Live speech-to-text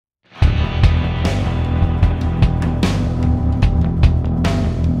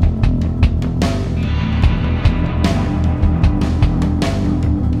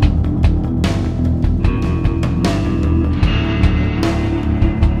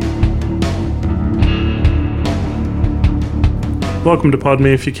Welcome to Pod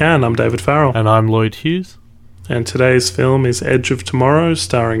Me If You Can. I'm David Farrell. And I'm Lloyd Hughes. And today's film is Edge of Tomorrow,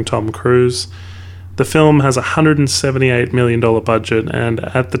 starring Tom Cruise. The film has a $178 million budget and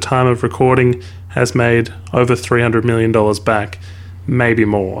at the time of recording has made over $300 million back, maybe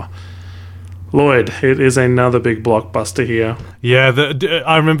more. Lloyd, it is another big blockbuster here. Yeah,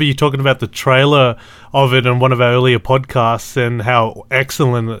 I remember you talking about the trailer of it in one of our earlier podcasts and how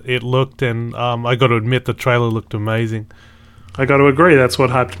excellent it looked, and I got to admit the trailer looked amazing. I got to agree, that's what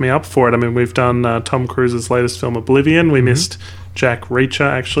hyped me up for it. I mean, we've done Tom Cruise's latest film, Oblivion. We missed Jack Reacher,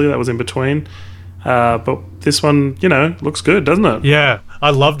 actually, that was in between. But this one, looks good, doesn't it? Yeah,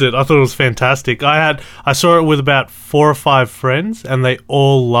 I loved it. I thought it was fantastic. I saw it with about 4 or 5 friends, and they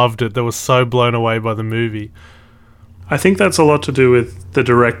all loved it. They were so blown away by the movie. I think that's a lot to do with the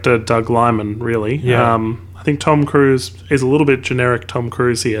director, Doug Liman, really. Yeah. I think Tom Cruise is a little bit generic Tom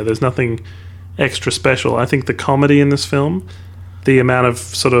Cruise here. There's nothing extra special. I think the comedy in this film, the amount of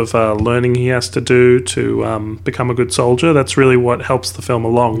sort of learning he has to do to become a good soldier, that's really what helps the film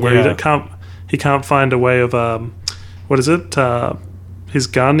along. Where he can't find a way of his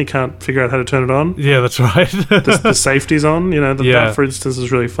gun. He can't figure out how to turn it on. Yeah, that's right. the safety's on. That, for instance,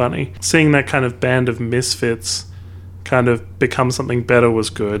 is really funny. Seeing that kind of band of misfits kind of become something better was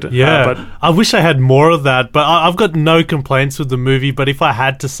good. Yeah, but I wish I had more of that, but I've got no complaints with the movie, but if I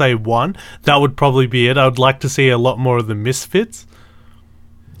had to say one, that would probably be it. I would like to see a lot more of the misfits.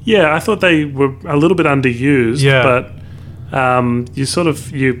 Yeah, I thought they were a little bit underused, but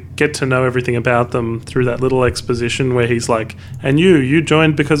you get to know everything about them through that little exposition where he's like, and you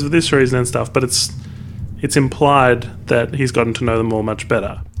joined because of this reason and stuff, but it's implied that he's gotten to know them all much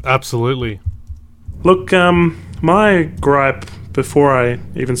better. Absolutely. Look, my gripe before I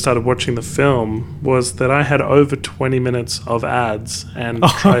even started watching the film was that I had over 20 minutes of ads and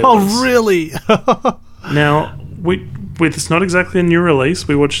trailers. Oh, really? Now, it's not exactly a new release.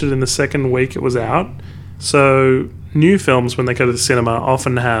 We watched it in the second week it was out. So new films, when they go to the cinema,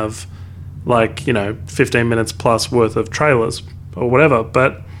 often have 15 minutes plus worth of trailers or whatever.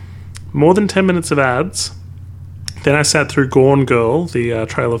 But more than 10 minutes of ads. Then I sat through Gone Girl, the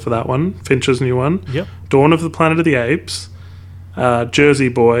trailer for that one, Fincher's new one. Yep. Dawn of the Planet of the Apes, Jersey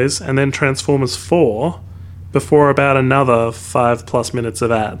Boys, and then Transformers 4 before about another 5+ minutes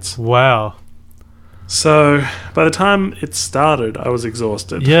of ads. Wow. So by the time it started, I was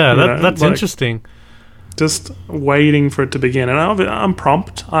exhausted. Yeah, that's interesting. Just waiting for it to begin. And I'm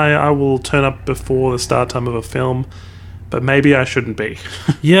prompt. I will turn up before the start time of a film, but maybe I shouldn't be.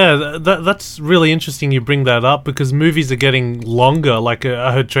 Yeah, that's really interesting you bring that up because movies are getting longer. Like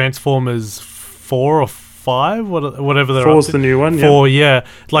I heard Transformers 4 or 5, whatever they're 4's the new one, 4, yeah.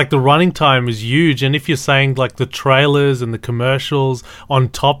 Like the running time is huge, and if you're saying like the trailers and the commercials on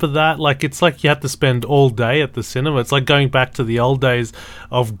top of that, like it's like you have to spend all day at the cinema. It's like going back to the old days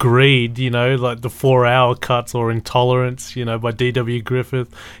of Greed, like the 4-hour cuts, or Intolerance, by D.W.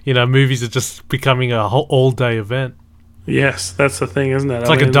 Griffith. Movies are just becoming a whole all-day event. Yes, that's the thing, isn't it?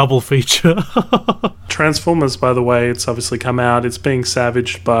 It's a double feature. Transformers, by the way, it's obviously come out. It's being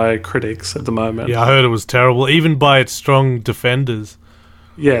savaged by critics at the moment. Yeah, I heard it was terrible, even by its strong defenders.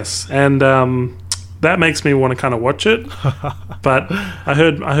 Yes, and that makes me want to kind of watch it. But I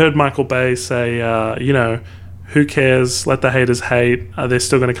heard Michael Bay say, who cares? Let the haters hate. They're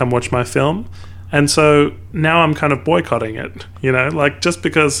still going to come watch my film. And so now I'm kind of boycotting it. Just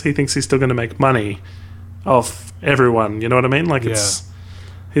because he thinks he's still going to make money off everyone, you know what I mean? It's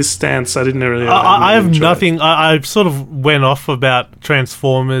his stance. I didn't really. I have nothing. I sort of went off about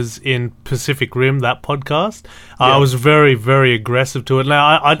Transformers in Pacific Rim, that podcast. I was very, very aggressive to it.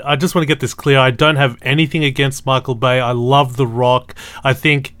 Now, I just want to get this clear. I don't have anything against Michael Bay. I love The Rock. I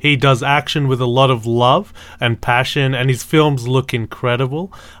think he does action with a lot of love and passion, and his films look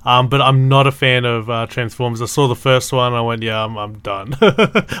incredible. But I'm not a fan of Transformers. I saw the first one. I went, I'm done.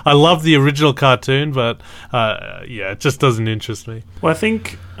 I love the original cartoon, but it just doesn't interest me. Well, I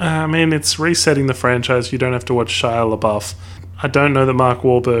think, it's resetting the franchise. You don't have to watch Shia LaBeouf. I don't know that Mark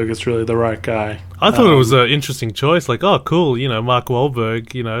Wahlberg is really the right guy. I thought it was an interesting choice. Like, oh, cool, Mark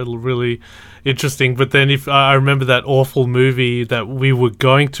Wahlberg, really interesting. But then if I remember that awful movie that we were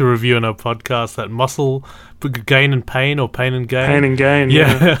going to review in our podcast, that Muscle Gain and Pain, or Pain and Gain. Pain and Gain,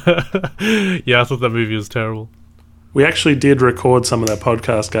 yeah. Yeah, I thought that movie was terrible. We actually did record some of that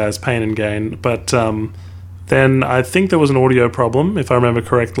podcast, guys, Pain and Gain, but then I think there was an audio problem, if I remember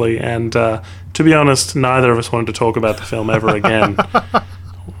correctly, and to be honest, neither of us wanted to talk about the film ever again.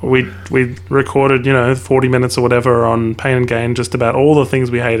 We recorded, 40 minutes or whatever on Pain and Gain, just about all the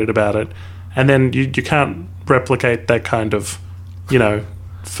things we hated about it, and then you can't replicate that kind of,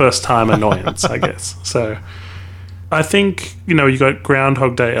 first-time annoyance, I guess. So I think, you got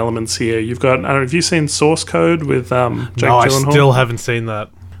Groundhog Day elements here. You've got, I don't know, have you seen Source Code with Jake Gyllenhaal? I still haven't seen that.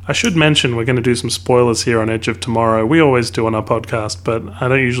 I should mention we're going to do some spoilers here on Edge of Tomorrow. We always do on our podcast, but I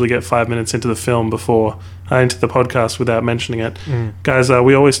don't usually get 5 minutes into the film into the podcast without mentioning it. Guys,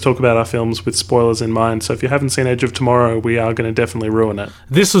 we always talk about our films with spoilers in mind, so if you haven't seen Edge of Tomorrow, we are going to definitely ruin it.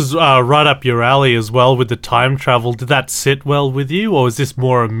 This was right up your alley as well with the time travel. Did that sit well with you, or is this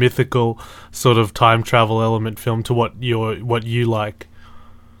more a mythical sort of time travel element film to what you like?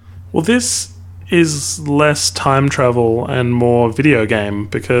 Well, this is less time travel and more video game,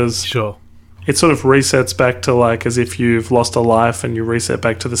 because sure, it sort of resets back to like as if you've lost a life and you reset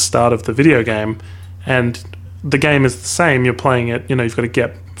back to the start of the video game, and the game is the same. You're playing it, you've got to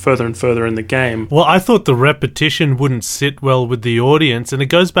get further and further in the game. Well, I thought the repetition wouldn't sit well with the audience, and it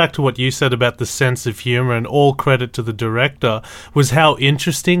goes back to what you said about the sense of humor, and all credit to the director, was how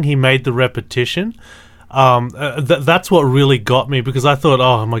interesting he made the repetition. That's what really got me, because I thought,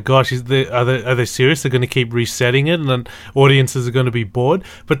 oh my gosh, are they serious? They're going to keep resetting it, and then audiences are going to be bored.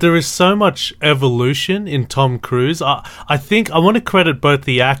 But there is so much evolution in Tom Cruise. I think I want to credit both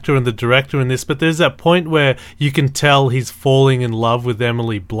the actor and the director in this, but there's that point where you can tell he's falling in love with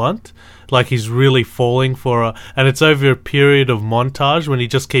Emily Blunt. Like he's really falling for her, and it's over a period of montage when he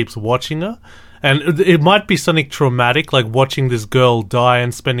just keeps watching her. And it might be something traumatic, like watching this girl die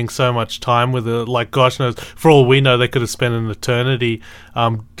and spending so much time with her. Like, gosh knows, for all we know, they could have spent an eternity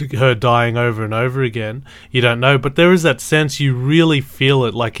her dying over and over again. You don't know. But there is that sense, you really feel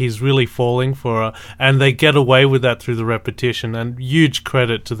it, like he's really falling for her. And they get away with that through the repetition. And huge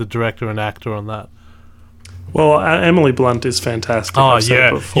credit to the director and actor on that. Well, Emily Blunt is fantastic. Oh,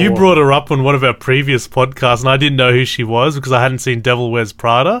 yeah. You brought her up on one of our previous podcasts, and I didn't know who she was because I hadn't seen Devil Wears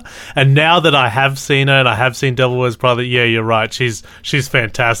Prada. And now that I have seen her and I have seen Devil Wears Prada, yeah, you're right. She's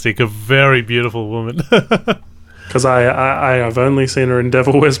fantastic. A very beautiful woman. Because I have only seen her in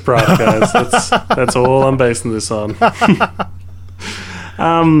Devil Wears Prada, guys. That's all I'm basing this on.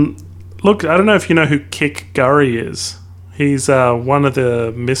 Look, I don't know if you know who Kick Gurry is. He's one of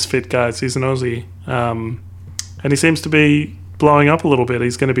the Misfit guys. He's an Aussie. And he seems to be blowing up a little bit.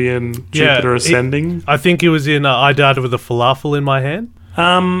 He's going to be in Jupiter Ascending. I think he was in I Died with a Falafel in My Hand.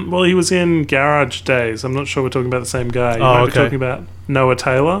 Well, he was in Garage Days. I'm not sure we're talking about the same guy. You might be talking about Noah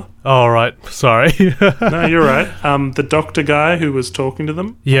Taylor. Oh, right. Sorry. No, you're right. The doctor guy who was talking to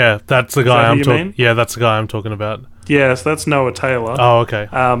them. Yeah, that's the guy I'm talking. Yeah, that's the guy I'm talking about. Yes, that's Noah Taylor. Oh, okay.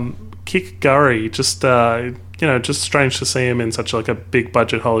 Kick Gurry, just strange to see him in such like a big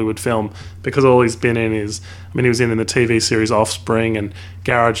budget Hollywood film, because all he's been in is, he was in the TV series Offspring and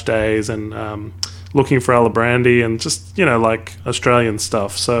Garage Days and Looking for Ella Brandy and just, like Australian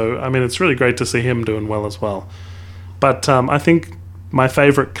stuff. So, it's really great to see him doing well as well. But I think my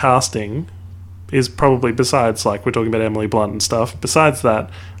favourite casting is probably, besides, like, we're talking about Emily Blunt and stuff, besides that,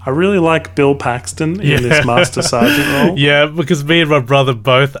 I really like Bill Paxton in this Master Sergeant role. Yeah, because me and my brother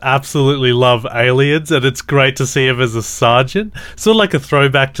both absolutely love Aliens, and it's great to see him as a sergeant. Sort of like a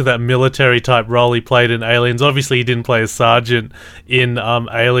throwback to that military-type role he played in Aliens. Obviously, he didn't play a sergeant in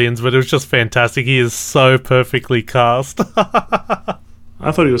Aliens, but it was just fantastic. He is so perfectly cast.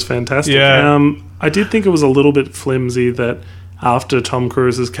 I thought he was fantastic. Yeah. I did think it was a little bit flimsy that after Tom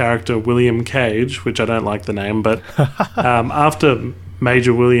Cruise's character, William Cage, which I don't like the name, but after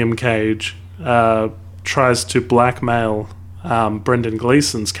Major William Cage tries to blackmail Brendan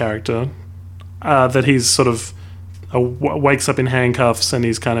Gleeson's character, that he's sort of wakes up in handcuffs and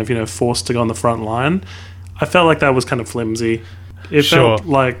he's kind of, forced to go on the front line. I felt like that was kind of flimsy. It felt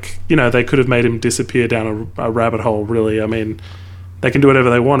like, they could have made him disappear down a rabbit hole, really. They can do whatever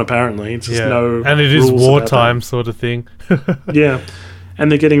they want, apparently. It's just no and it is wartime sort of thing. Yeah.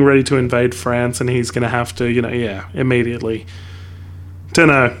 And they're getting ready to invade France, and he's going to have to, immediately. Don't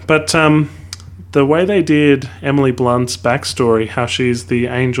know. But the way they did Emily Blunt's backstory, how she's the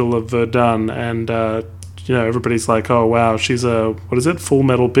angel of Verdun, and, everybody's like, oh, wow, she's a, Full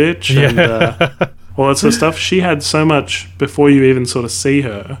Metal Bitch, and all that sort of stuff. She had so much before you even sort of see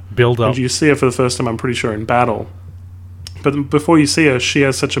her. Build up. And you see her for the first time, I'm pretty sure, in battle. But before you see her, she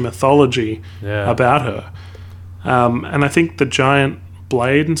has such a mythology about her. And I think the giant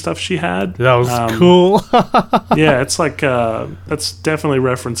blade and stuff she had, that was cool. Yeah, it's like that's definitely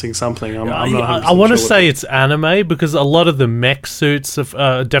referencing something. I want to say it's anime, because a lot of the mech suits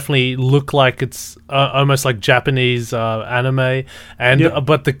definitely look like it's almost like Japanese anime, and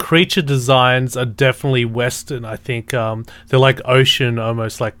but the creature designs are definitely Western. I think they're like ocean,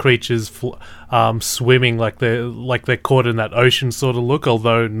 almost like creatures swimming, like they're caught in that ocean sort of look,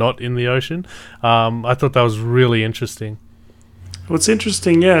 although not in the ocean. I thought that was really interesting. What's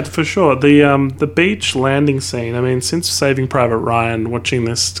interesting, yeah, for sure. The beach landing scene. I mean, since Saving Private Ryan, watching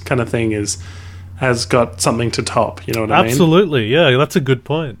this kind of thing has got something to top. You know what I mean? Absolutely, yeah, that's a good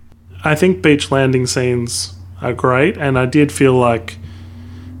point. I think beach landing scenes are great, and I did feel like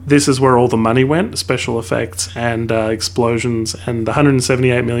this is where all the money went: special effects and explosions, and the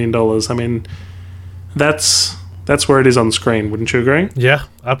 $178 million. I mean, that's where it is on screen. Wouldn't you agree? Yeah,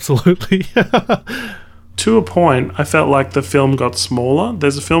 absolutely. To a point, I felt like the film got smaller.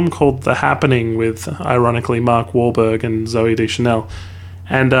 There's a film called The Happening with, ironically, Mark Wahlberg and Zooey Deschanel.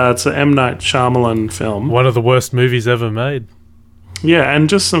 And it's an M. Night Shyamalan film. One of the worst movies ever made. Yeah, and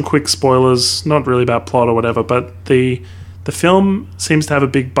just some quick spoilers, not really about plot or whatever, but the film seems to have a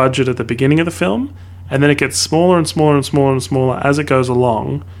big budget at the beginning of the film, and then it gets smaller and smaller and smaller and smaller as it goes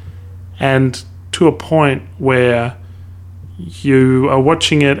along, and to a point where you are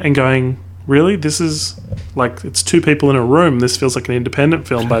watching it and going, really? This is like, it's two people in a room. This feels like an independent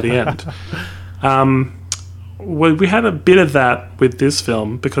film by the end. Well, we had a bit of that with this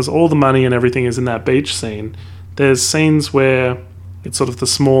film because all the money and everything is in that beach scene. There's scenes where it's sort of the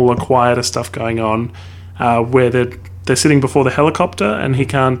smaller, quieter stuff going on, where they're sitting before the helicopter and he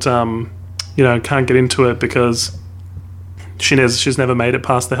can't get into it because she's never made it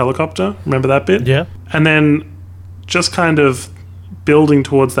past the helicopter. Remember that bit? Yeah. And then just kind of building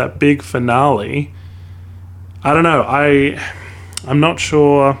towards that big finale. I don't know. I'm not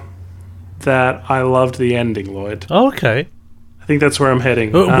sure that I loved the ending, Lloyd. Oh, okay. I think that's where I'm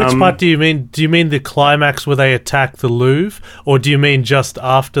heading. Which part do you mean? Do you mean the climax where they attack the Louvre, or do you mean just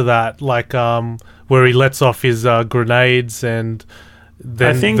after that, like where he lets off his grenades and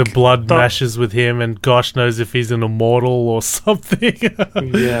then the blood meshes with him, and gosh knows if he's an immortal or something?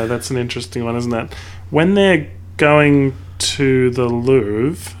 Yeah, that's an interesting one, isn't it? When they're going to the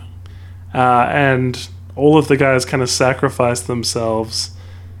Louvre, and all of the guys kind of sacrifice themselves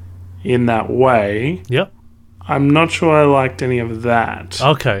in that way. Yep. I'm not sure I liked any of that.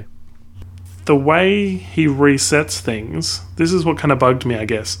 Okay. The way he resets things, this is what kind of bugged me, I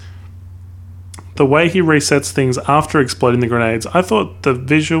guess. The way he resets things after exploding the grenades, I thought the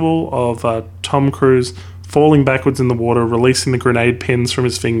visual of Tom Cruise falling backwards in the water, releasing the grenade pins from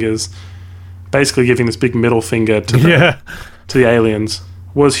his fingers, basically giving this big middle finger to the aliens,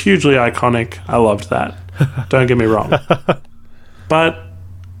 was hugely iconic. I loved that. Don't get me wrong. But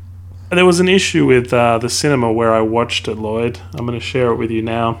there was an issue with the cinema where I watched it, Lloyd. I'm going to share it with you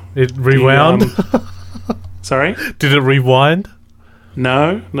now. It rewound? Sorry? Did it rewind?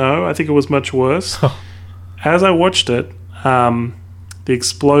 No. I think it was much worse. As I watched it, the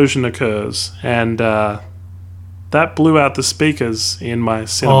explosion occurs, and that blew out the speakers in my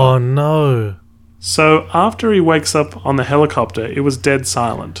cinema. Oh, no. So after he wakes up on the helicopter, it was dead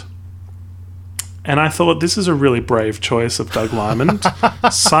silent. And I thought, this is a really brave choice of Doug Liman.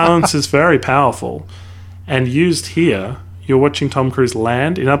 Silence is very powerful. And used here, you're watching Tom Cruise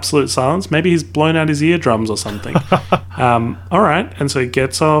land in absolute silence. Maybe he's blown out his eardrums or something. All right. And so he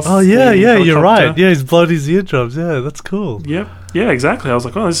gets off. Oh, yeah, you're right. Yeah, he's blown his eardrums. Yeah, that's cool. Yep. Yeah, exactly. I was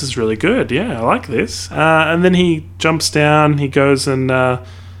like, oh, this is really good. Yeah, I like this. And then he jumps down. He goes and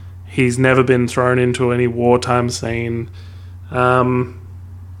he's never been thrown into any wartime scene. And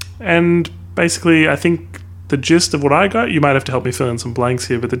basically, I think the gist of what I got, you might have to help me fill in some blanks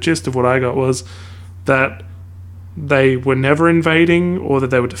here, but the gist of what I got was that they were never invading or that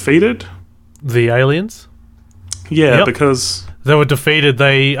they were defeated. The aliens? Yeah, Yep. because They were defeated.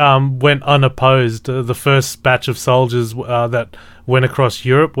 They went unopposed. The first batch of soldiers that went across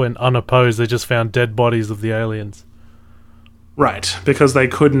Europe went unopposed. They just found dead bodies of the aliens. right, because they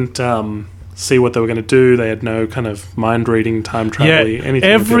couldn't see what they were going to do. They had no kind of mind reading, time travel,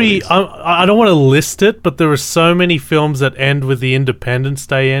 anything. I don't want to list it, but there are so many films that end with the Independence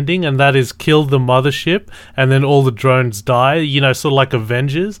Day ending, and that is kill the mothership, and then all the drones die. You know, sort of like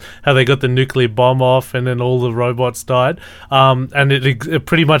Avengers, how they got the nuclear bomb off, and then all the robots died. And it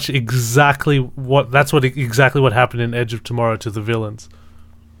pretty much exactly what happened in Edge of Tomorrow to the villains.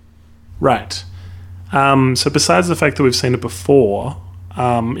 Right. So besides the fact that we've seen it before,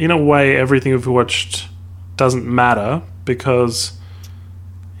 in a way, everything we've watched doesn't matter because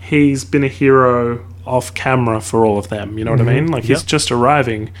he's been a hero off camera for all of them. You know what I mean? Like, he's just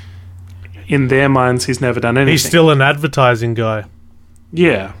arriving. In their minds, he's never done anything. He's still an advertising guy.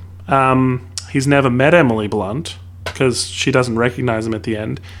 Yeah. He's never met Emily Blunt because she doesn't recognize him at the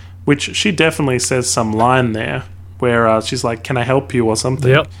end, which she definitely says some line there where she's like, "Can I help you?" or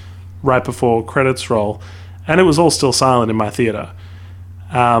something. Yep. Right before credits roll. And it was all still silent in my theatre.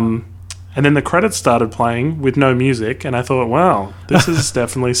 And then the credits started playing with no music, and I thought, wow, this is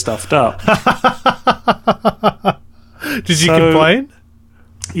definitely stuffed up. Did you complain?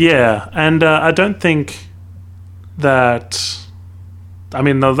 Yeah, and I don't think that... I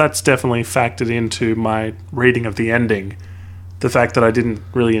mean, no, that's definitely factored into my reading of the ending. The fact that I didn't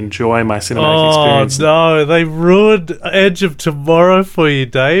really enjoy my cinematic experience. Oh, no. They ruined Edge of Tomorrow for you,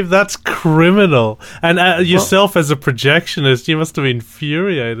 Dave. That's criminal. And yourself as a projectionist, you must have been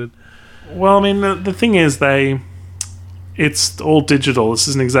infuriated. Well, I mean, the thing is, it's all digital. This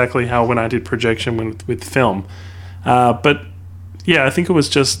isn't exactly how when I did projection with film. But, yeah, I think it was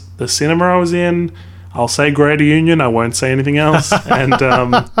just the cinema I was in. I'll say Greater Union. I won't say anything else. And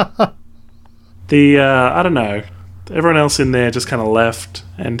I don't know. Everyone else in there just kind of left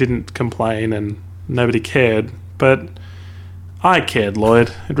and didn't complain, and nobody cared. But I cared,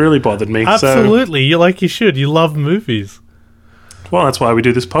 Lloyd. It really bothered me. Absolutely. You should. You love movies. Well, that's why we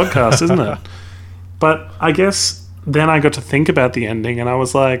do this podcast, isn't it? But I guess then I got to think about the ending, and I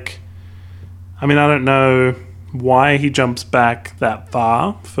was like, I mean, I don't know why he jumps back that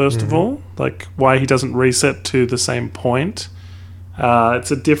far, first of all. Like, why he doesn't reset to the same point.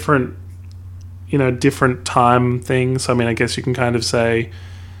 It's a different time thing. So, I mean, I guess you can kind of say,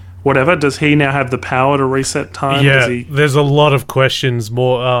 whatever. Does he now have the power to reset time? Yeah, there's a lot of questions a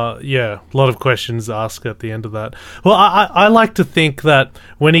lot of questions asked at the end of that. Well, I like to think that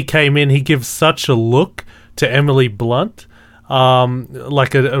when he came in, he gives such a look to Emily Blunt,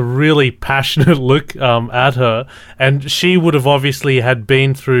 like a really passionate look at her, and she would have obviously had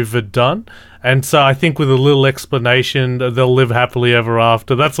been through Verdun, and so I think with a little explanation they'll live happily ever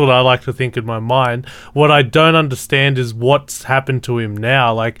after. That's what I like to think in my mind. What I don't understand is what's happened to him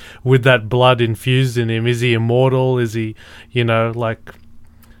now, like with that blood infused in him. Is he immortal? Is he, yeah.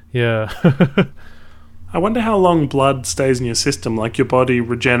 I wonder how long blood stays in your system. Like, your body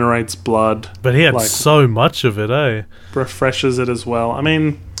regenerates blood. But he had so much of it, eh? Refreshes it as well. I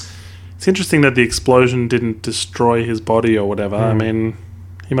mean, it's interesting that the explosion didn't destroy his body or whatever. I mean,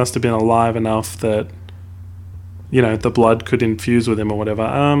 he must have been alive enough that, the blood could infuse with him or whatever.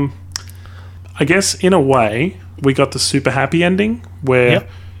 I guess, in a way, we got the super happy ending where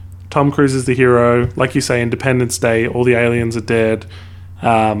Tom Cruise is the hero. Like you say, Independence Day, all the aliens are dead.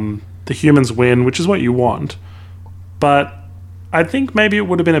 The humans win, which is what you want. But I think maybe it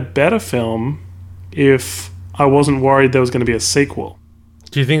would have been a better film if I wasn't worried there was going to be a sequel.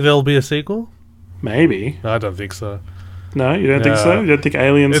 Do you think there'll be a sequel? Maybe. I don't think so. No, you don't think so? You don't think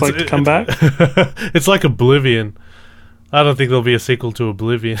aliens to come back? It's like Oblivion. I don't think there'll be a sequel to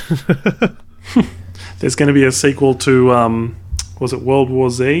Oblivion. There's going to be a sequel to... was it World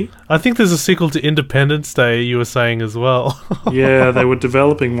War Z? I think there's a sequel to Independence Day, you were saying as well. Yeah, they were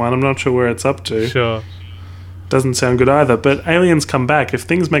developing one. I'm not sure where it's up to. Sure. Doesn't sound good either. But aliens come back. If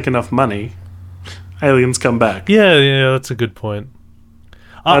things make enough money, aliens come back. Yeah, that's a good point.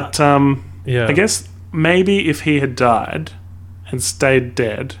 But, I guess maybe if he had died and stayed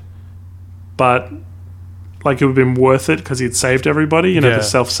dead, but... like, it would have been worth it because he'd saved everybody, the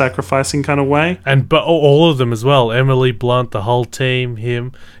self-sacrificing kind of way. But all of them as well. Emily Blunt, the whole team,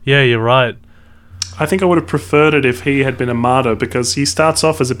 him. Yeah, you're right. I think I would have preferred it if he had been a martyr, because he starts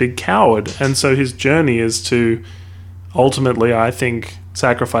off as a big coward, and so his journey is to ultimately, I think,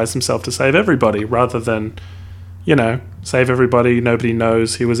 sacrifice himself to save everybody, rather than, save everybody, nobody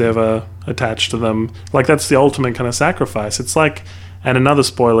knows he was ever attached to them. Like, that's the ultimate kind of sacrifice. It's like, and another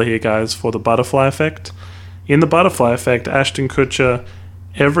spoiler here, guys, for The Butterfly Effect. In The Butterfly Effect, Ashton Kutcher,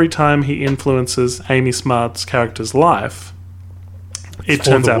 every time he influences Amy Smart's character's life, it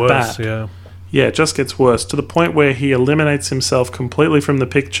turns out bad. Yeah, it just gets worse, to the point where he eliminates himself completely from the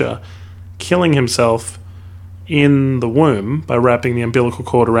picture, killing himself in the womb by wrapping the umbilical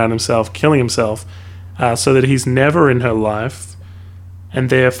cord around himself, killing himself, so that he's never in her life, and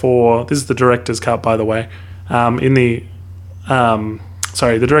therefore, this is the director's cut, by the way, the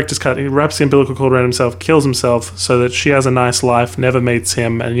director's cut, he wraps the umbilical cord around himself, kills himself, so that she has a nice life, never meets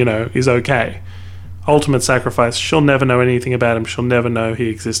him, and, is okay. Ultimate sacrifice. She'll never know anything about him. She'll never know he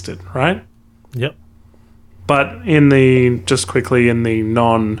existed, right? Yep. But in the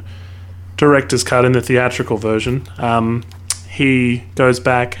non-director's cut, in the theatrical version, he goes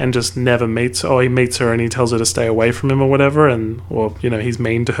back and just never meets her, or he meets her and he tells her to stay away from him or whatever, he's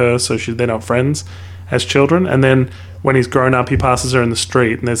mean to her, so they're not friends as children. And then when he's grown up, he passes her in the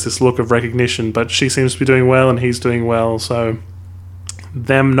street and there's this look of recognition, but she seems to be doing well and he's doing well, so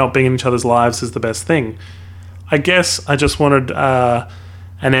them not being in each other's lives is the best thing. I guess I just wanted an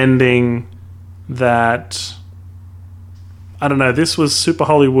ending that I don't know. This was super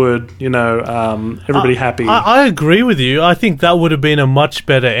Hollywood, everybody happy. I agree with you. I think that would have been a much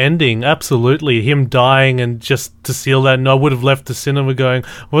better ending. Absolutely. Him dying and just to seal that, and I would have left the cinema going,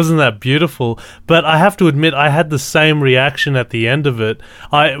 wasn't that beautiful? But I have to admit, I had the same reaction at the end of it.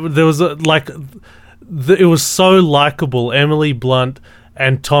 It was so likable. Emily Blunt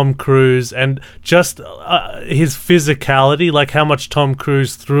and Tom Cruise, and just his physicality, like how much Tom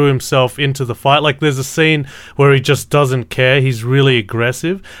Cruise threw himself into the fight. Like there's a scene where he just doesn't care. He's really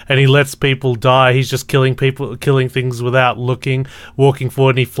aggressive and he lets people die. He's just killing things without looking, walking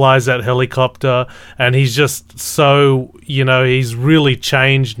forward, and he flies that helicopter, and he's just so, he's really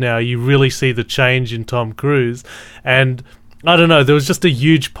changed now. You really see the change in Tom Cruise. And I don't know, there was just a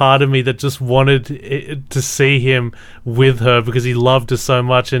huge part of me that just wanted to see him with her because he loved her so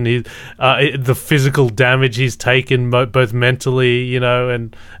much, and the physical damage he's taken both mentally,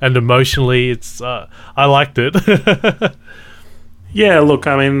 and emotionally. I liked it. Yeah, look,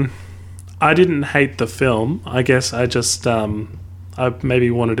 I mean, I didn't hate the film. I guess I just I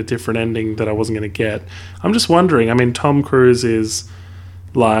maybe wanted a different ending that I wasn't going to get. I'm just wondering, I mean, Tom Cruise is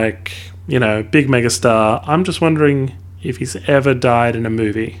like, big megastar. I'm just wondering if he's ever died in a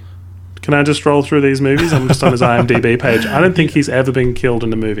movie. Can I just roll through these movies? I'm just on his IMDb page. I don't think he's ever been killed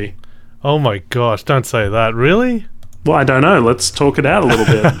in a movie. Oh my gosh, don't say that. Really? Well, I don't know. Let's talk it out a little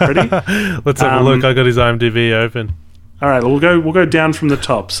bit. Ready? Let's have a look. I got his IMDb open. All right, we'll go down from the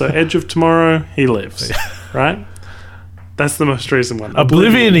top. So Edge of Tomorrow, he lives, right? That's the most recent one.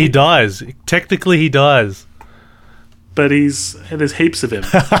 Oblivion, he dies. Technically, he dies. But there's heaps of him.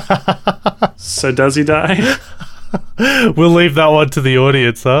 So does he die? We'll leave that one to the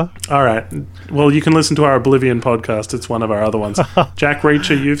audience, huh? All right. Well, you can listen to our Oblivion podcast. It's one of our other ones. Jack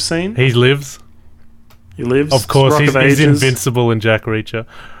Reacher, you've seen? He lives. He lives. Of course, he's invincible in Jack Reacher.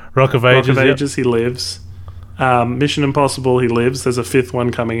 Rock of Ages, he lives. Mission Impossible, he lives. There's a 5th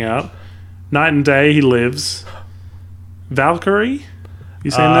one coming out. Night and Day, he lives. Valkyrie?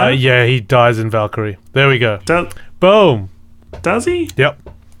 You seen that? Yeah, he dies in Valkyrie. There we go. Boom. Does he? Yep.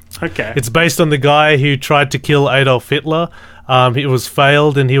 Okay. It's based on the guy who tried to kill Adolf Hitler. He was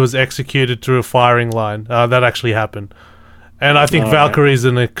failed and he was executed through a firing line. That actually happened. And I think Valkyrie is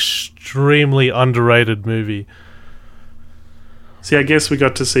an extremely underrated movie. See, I guess we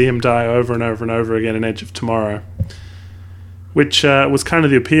got to see him die over and over and over again in Edge of Tomorrow, which was kind of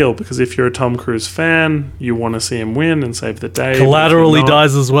the appeal, because if you're a Tom Cruise fan, you want to see him win and save the day. Collateral, he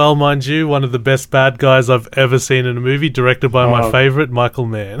dies as well, mind you. One of the best bad guys I've ever seen in a movie, directed by my favourite, Michael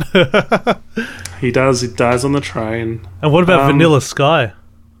Mann. He does. He dies on the train. And what about Vanilla Sky?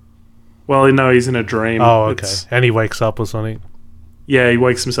 Well, no, he's in a dream. Oh, okay. And he wakes up or something. Yeah, he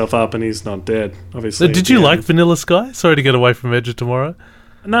wakes himself up and he's not dead, obviously. Did you like Vanilla Sky? Sorry to get away from Edge of Tomorrow.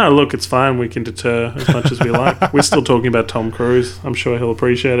 No, look, it's fine. We can deter as much as we like. We're still talking about Tom Cruise. I'm sure he'll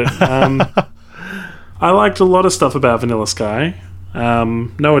appreciate it. I liked a lot of stuff about Vanilla Sky.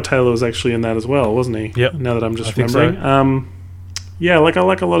 Noah Taylor was actually in that as well, wasn't he? Yep. Now that I'm just remembering. So. Yeah, I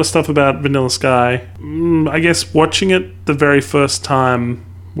like a lot of stuff about Vanilla Sky. I guess watching it the very first time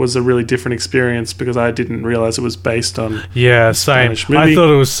was a really different experience, because I didn't realize it was based on same. I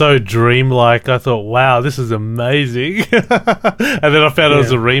thought it was so dreamlike. I thought, wow, this is amazing. And then I found it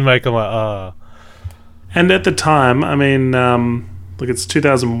was a remake. I'm like, And at the time, I mean, look, it's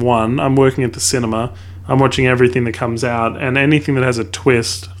 2001. I'm working at the cinema. I'm watching everything that comes out, and anything that has a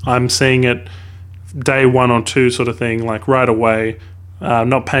twist, I'm seeing it day 1 or 2 sort of thing, like right away,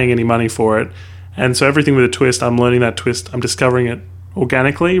 not paying any money for it. And so everything with a twist, I'm learning that twist. I'm discovering it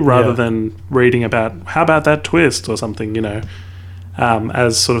organically rather than reading about how about that twist or something,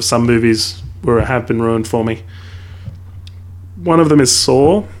 as sort of some movies have been ruined for me. One of them is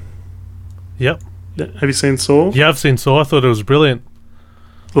Saw. Yep. Have you seen Saw? Yeah, I've seen Saw. I thought it was brilliant.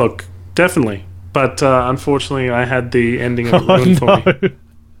 Look, definitely. But unfortunately, I had the ending of it ruined for me.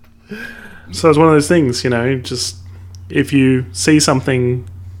 So it's one of those things, just if you see something,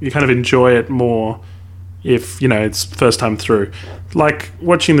 you kind of enjoy it more if, it's first time through. Like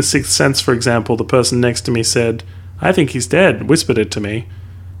watching The Sixth Sense, for example, the person next to me said, "I think he's dead," whispered it to me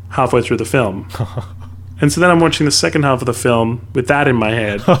halfway through the film. And so then I'm watching the second half of the film with that in my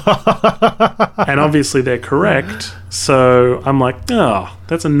head. And obviously they're correct. So I'm like, oh,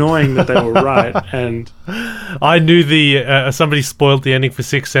 that's annoying that they were right. And I knew somebody spoiled the ending for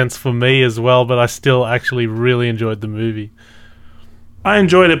Sixth Sense for me as well, but I still actually really enjoyed the movie. I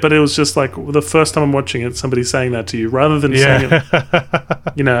enjoyed it, but it was just like the first time I'm watching it, somebody saying that to you rather than saying it.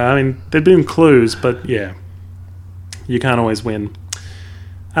 I mean, there'd been clues, but yeah, you can't always win.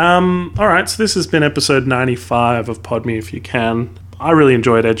 All right, so this has been episode 95 of Pod Me If You Can. I really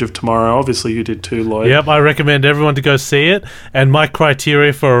enjoyed Edge of Tomorrow. Obviously, you did too, Lloyd. Yep, I recommend everyone to go see it. And my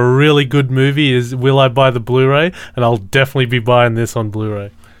criteria for a really good movie is, will I buy the Blu-ray? And I'll definitely be buying this on Blu-ray.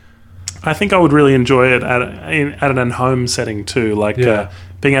 I think I would really enjoy it at an at-home setting too, like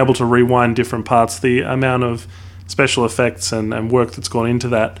being able to rewind different parts, the amount of special effects and work that's gone into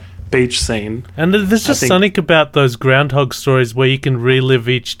that beach scene. And there's just something about those Groundhog stories where you can relive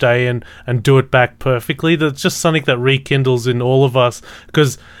each day and do it back perfectly. There's just something that rekindles in all of us,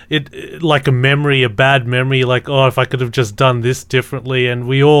 because it like a memory, a bad memory, like, oh, if I could have just done this differently, and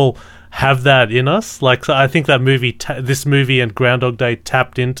we all have that in us. Like, so I think that this movie and Groundhog Day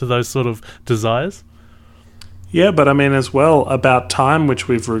tapped into those sort of desires. Yeah, but I mean, as well, About Time, which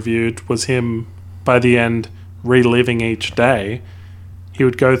we've reviewed, was him by the end reliving each day. He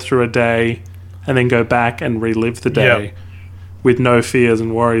would go through a day and then go back and relive the day with no fears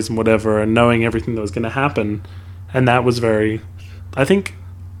and worries and whatever, and knowing everything that was going to happen. And that was very, I think,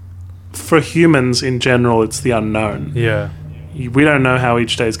 for humans in general, it's the unknown. Yeah. We don't know how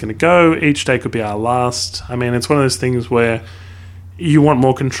each day is going to go. Each day could be our last. I mean, it's one of those things where you want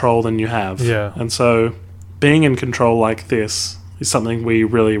more control than you have. Yeah. And so being in control like this is something we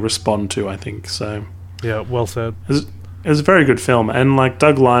really respond to, I think. So yeah, well said. It was a very good film. And like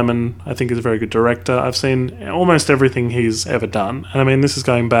Doug Liman, I think, is a very good director. I've seen almost everything he's ever done. And I mean, this is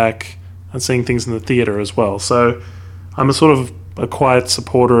going back and seeing things in the theatre as well. So I'm a sort of a quiet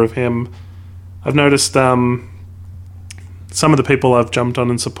supporter of him. I've noticed some of the people I've jumped on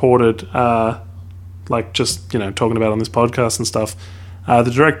and supported, like just, talking about on this podcast and stuff,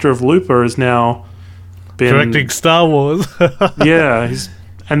 the director of Looper has now been... directing Star Wars. Yeah,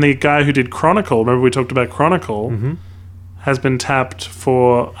 and the guy who did Chronicle, remember we talked about Chronicle, has been tapped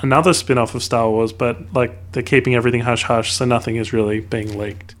for another spin-off of Star Wars, but like they're keeping everything hush-hush, so nothing is really being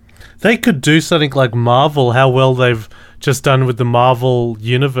leaked. They could do something like Marvel, how well they've just done with the Marvel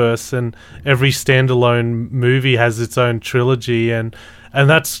universe, and every standalone movie has its own trilogy, and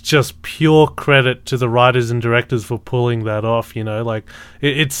that's just pure credit to the writers and directors for pulling that off. Like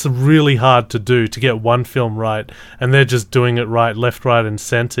it's really hard to do, to get one film right, and they're just doing it right, left, right, and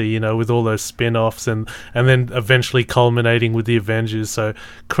center. With all those spin-offs, and then eventually culminating with the Avengers. So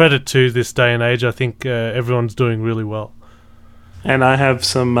credit to this day and age. I think everyone's doing really well. And I have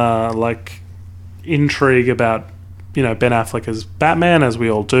some intrigue about Ben Affleck as Batman, as we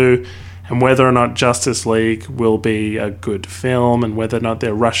all do, and whether or not Justice League will be a good film, and whether or not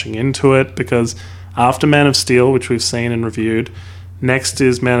they're rushing into it, because after Man of Steel, which we've seen and reviewed, next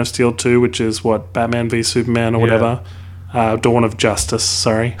is Man of Steel 2, which is Batman v Superman or whatever, Dawn of Justice,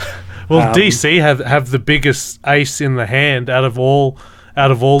 sorry. Well, DC have the biggest ace in the hand out of all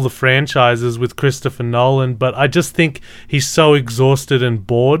the franchises with Christopher Nolan, but I just think he's so exhausted and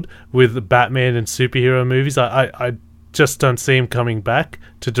bored with Batman and superhero movies. I just don't see him coming back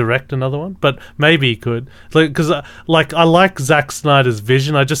to direct another one, but maybe he could. Because I like Zack Snyder's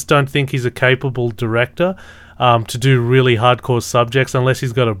vision. I just don't think he's a capable director to do really hardcore subjects unless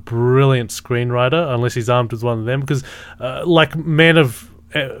he's got a brilliant screenwriter, unless he's armed with one of them. Because Man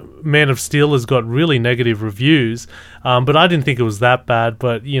of Steel has got really negative reviews, but I didn't think it was that bad.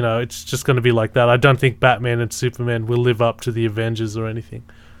 But it's just going to be like that. I don't think Batman and Superman will live up to the Avengers or anything.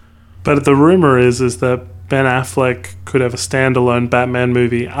 But the rumor is that Ben Affleck could have a standalone Batman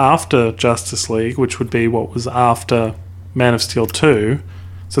movie after Justice League, which would be what was after Man of Steel 2.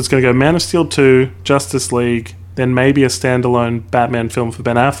 So it's going to go Man of Steel 2, Justice League, then maybe a standalone Batman film for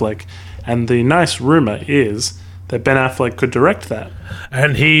Ben Affleck. And the nice rumor is that Ben Affleck could direct that.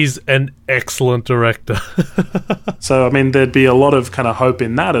 And he's an excellent director. So, I mean, there'd be a lot of kind of hope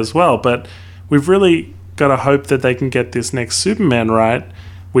in that as well. But we've really got to hope that they can get this next Superman right,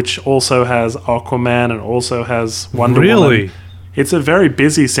 which also has Aquaman and also has Wonder Woman. It's a very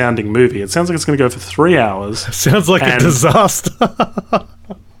busy sounding movie. It sounds like it's going to go for 3 hours. Sounds like a disaster.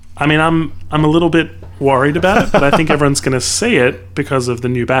 I mean, I'm a little bit worried about it, but I think everyone's going to see it because of the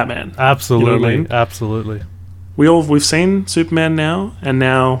new Batman. Absolutely, you know what I mean? Absolutely. We've seen Superman now, and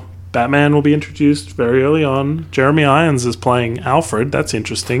now Batman will be introduced very early on. Jeremy Irons is playing Alfred. That's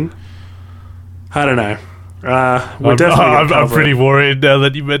interesting. I don't know. I'm pretty worried now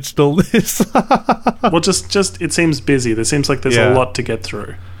that you mentioned all this. Well, just it seems busy. There seems like there's a lot to get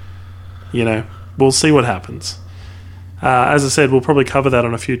through. We'll see what happens. As I said, we'll probably cover that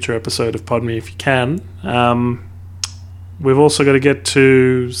on a future episode of Pod Me if you can. We've also got to get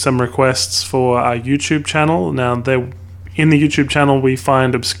to some requests for our YouTube channel. Now, in the YouTube channel, we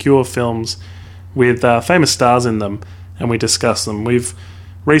find obscure films with famous stars in them, and we discuss them. We've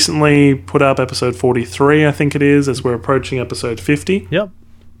recently put up episode 43, I think it is, as we're approaching episode 50. Yep.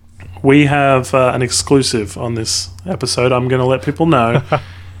 we have an exclusive on this episode. I'm going to let people know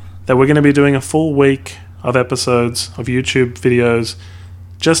that we're going to be doing a full week of episodes of YouTube videos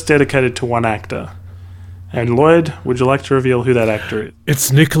just dedicated to one actor. And Lloyd, would you like to reveal who that actor is? It's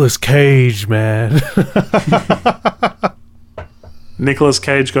Nicolas Cage, man. Nicolas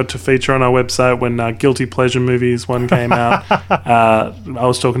Cage got to feature on our website when Guilty Pleasure Movies one came out. I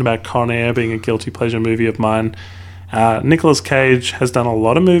was talking about Con Air being a guilty pleasure movie of mine. Nicolas Cage has done a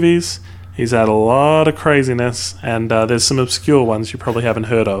lot of movies. He's had a lot of craziness, and there's some obscure ones you probably haven't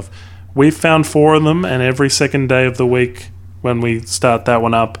heard of. We've found 4 of them, and every second day of the week when we start that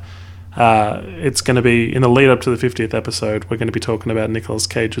one up, it's going to be, in the lead up to the 50th episode, we're going to be talking about Nicolas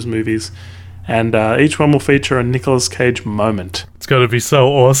Cage's movies. And each one will feature a Nicolas Cage moment. It's going to be so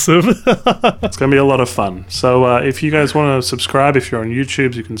awesome. It's going to be a lot of fun. So if you guys want to subscribe, if you're on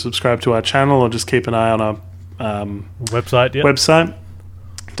YouTube, you can subscribe to our channel or just keep an eye on our website,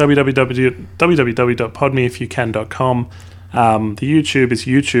 www.podmeifyoucan.com. The YouTube is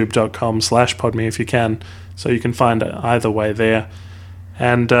youtube.com/podmeifyoucan, so you can find it either way there.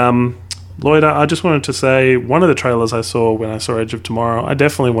 And Lloyd, I just wanted to say, one of the trailers I saw when I saw Edge of Tomorrow, I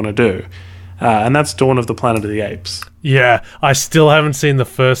definitely want to do. And that's Dawn of the Planet of the Apes. Yeah, I still haven't seen the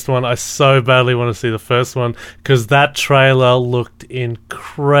first one. I so badly want to see the first one because that trailer looked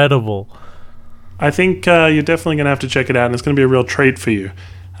incredible. I think you're definitely going to have to check it out, and it's going to be a real treat for you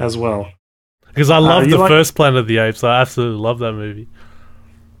as well. Because I love the first Planet of the Apes. I absolutely love that movie.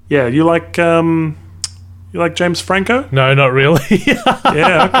 Yeah, you like James Franco? No, not really.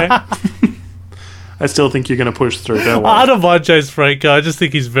 Yeah, okay. I still think you're going to push through. Don't worry. I don't mind James Franco. I just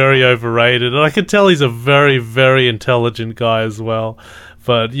think he's very overrated. And I can tell he's a very, very intelligent guy as well.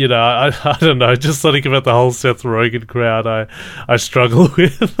 But, you know, I don't know. Just something about the whole Seth Rogen crowd I struggle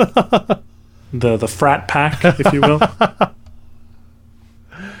with. The frat pack, if you will.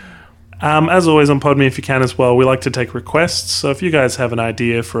 As always on Pod Me If You Can as well, we like to take requests. So if you guys have an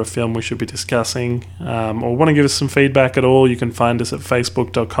idea for a film we should be discussing, or want to give us some feedback at all, you can find us at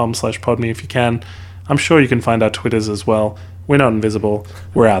facebook.com/podmeifyoucan. I'm sure you can find our Twitters as well. We're not invisible.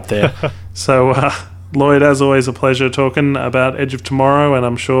 We're out there. So, Lloyd, as always, a pleasure talking about Edge of Tomorrow, and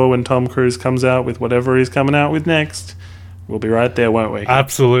I'm sure when Tom Cruise comes out with whatever he's coming out with next, we'll be right there, won't we?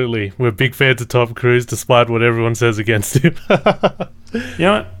 Absolutely. We're big fans of Tom Cruise, despite what everyone says against him. You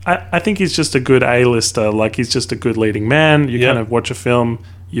know what? I think he's just a good A-lister. Like, he's just a good leading man. You kind of watch a film,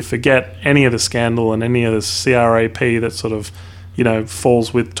 you forget any of the scandal and any of the CRAP that sort of, you know,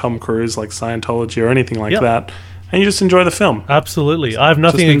 falls with Tom Cruise, like Scientology or anything like that. And you just enjoy the film. Absolutely. I have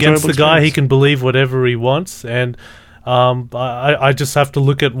nothing against the guy. He can believe whatever he wants. And I just have to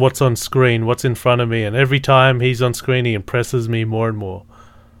look at what's on screen, what's in front of me. And every time he's on screen, he impresses me more and more.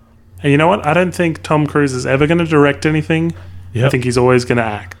 And you know what? I don't think Tom Cruise is ever going to direct anything. I think he's always going to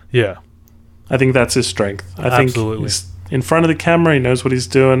act. Yeah. I think that's his strength. I think he's in front of the camera. He knows what he's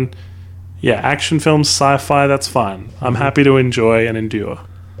doing. Yeah, action films, sci-fi, that's fine. I'm happy to enjoy and endure.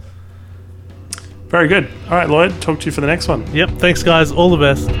 Very good. All right, Lloyd, talk to you for the next one. Yep. Thanks, guys. All the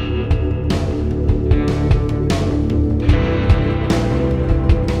best.